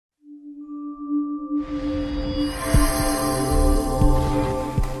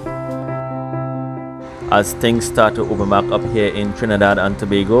as things start to open back up here in Trinidad and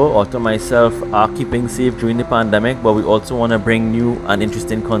Tobago. Otto and myself are keeping safe during the pandemic, but we also want to bring new and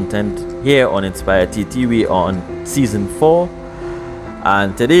interesting content here on Inspire TT. We are on season 4,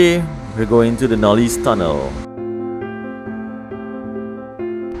 and today we're going to the Knollys Tunnel.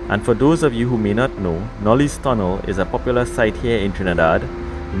 And for those of you who may not know, Knollys Tunnel is a popular site here in Trinidad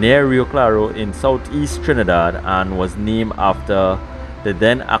near Rio Claro in southeast Trinidad, and was named after the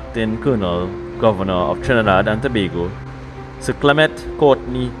then acting Colonial Governor of Trinidad and Tobago, Sir Clement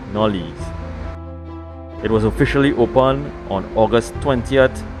Courtenay Knollys. It was officially opened on August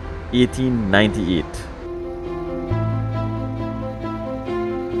 20th, 1898.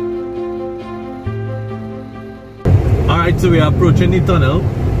 Alright, so we are approaching the tunnel.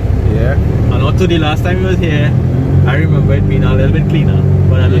 Yeah. And also the last time we was here, I remember it being a little bit cleaner,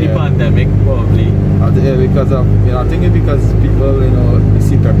 but under the pandemic probably. Yeah, because of, I think it's because people, the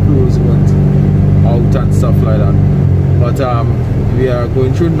secret crews weren't out and stuff like that. But we are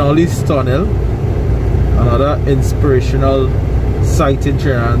going through Knollys Tunnel, another inspirational site in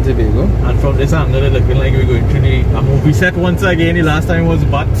Trinidad and Tobago. And from this angle, it's looking like we're going through the movie set once again. The last time was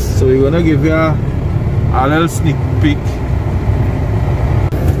Bats. So we're gonna give you a little sneak peek.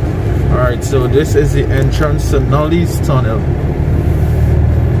 Alright, so this is the entrance to Knollys Tunnel.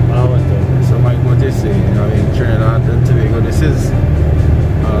 So Mike, what you say? Trinidad and Tobago, this is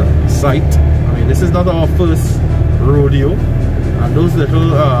a site. This is not our first rodeo. And those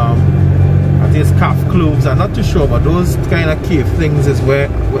little, I think it's calf cloves, I'm not too sure, but those kind of cave things is where,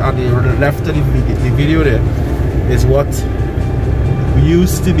 at the left of the video there, is what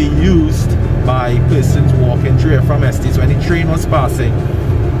used to be used by persons walking through from estates when the train was passing.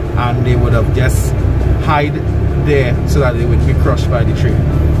 And they would have just hide there so that they wouldn't be crushed by the train.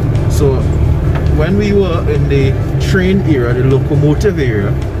 So when we were in the train era, the locomotive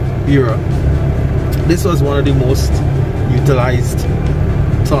era, this was one of the most utilized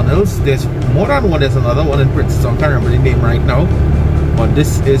tunnels. There's more than one. There's another one in Princeton. I can't remember the name right now, but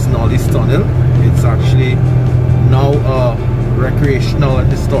this is Knollys Tunnel. It's actually now a recreational and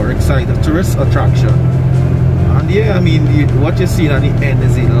historic site, a tourist attraction. And yeah, what you see at the end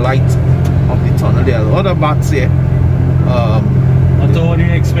is the light of the tunnel. There are a lot of bats here. So what do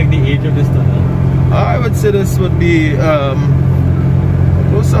you expect the age of this tunnel? I would say this would be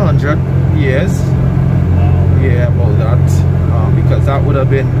close to 100 years. Wow. Yeah, about that. Because that would have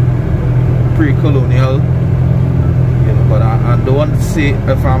been pre-colonial. But I don't want to say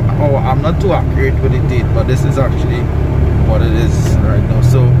if I'm not too accurate with the date, but this is actually what it is right now.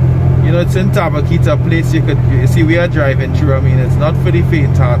 So it's in Tabaquite, a place you see we are driving through. It's not for the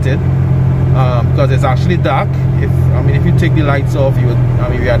faint-hearted, because it's actually dark. If you take the lights off, we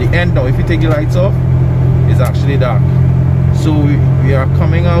are at the end now. If you take the lights off, it's actually dark. So we are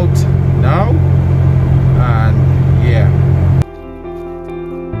coming out now, and yeah.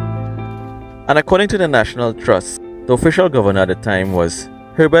 And according to the National Trust, the official governor at the time was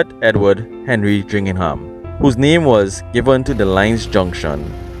Hubert Edward Henry Jerningham, whose name was given to the line's junction,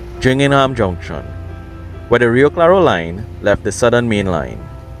 Jerningham Junction, where the Rio Claro Line left the southern main line.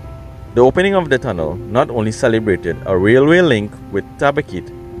 The opening of the tunnel not only celebrated a railway link with Tabaquite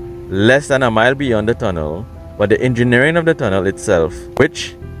less than a mile beyond the tunnel, but the engineering of the tunnel itself,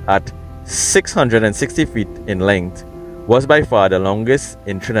 which at 660 feet in length was by far the longest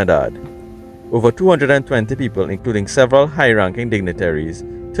in Trinidad. Over 220 people, including several high-ranking dignitaries,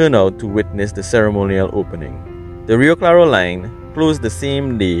 turned out to witness the ceremonial opening. The Rio Claro Line closed the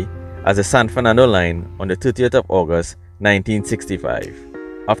same day as the San Fernando Line on the 30th of August 1965.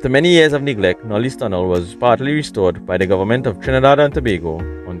 After many years of neglect, Knollys Tunnel was partly restored by the government of Trinidad and Tobago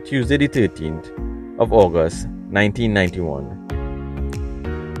on Tuesday the 13th of August 1991.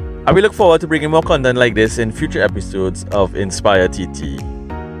 And we look forward to bringing more content like this in future episodes of Inspire TT.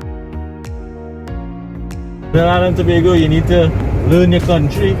 Trinidad and Tobago, you need to learn your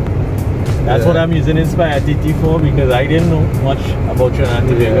country. That's what I'm using Inspire TT for, because I didn't know much about Trinidad and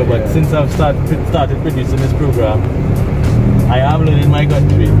Tobago, but since I've started producing this program, I am learning my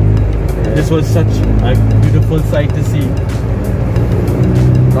country. This was such a beautiful sight to see.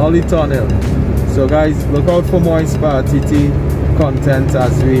 Knolly Tunnel. So guys, look out for more Inspire TT content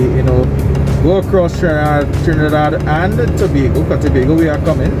as we, go across Trinidad and Tobago. Because Tobago we are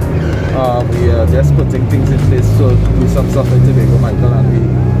coming. We are just putting things in place so do some stuff in Tobago, Michael,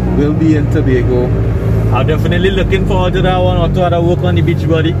 and we will be in Tobago. I'm definitely looking forward to that one, or to other work on the beach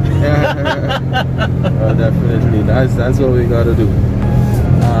body. Definitely, that's what we gotta do.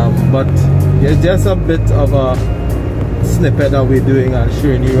 But it's just a bit of a snippet that we're doing and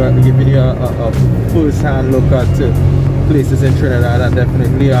showing you, giving you a first-hand look at places in Trinidad, and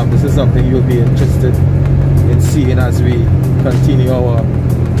definitely this is something you'll be interested in seeing as we continue our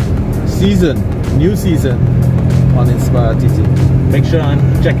new season on Inspire TT. Make sure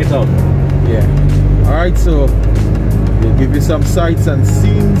and check it out. Yeah. Alright, so we'll give you some sights and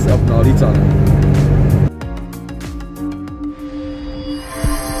scenes of Knolly Tunnel.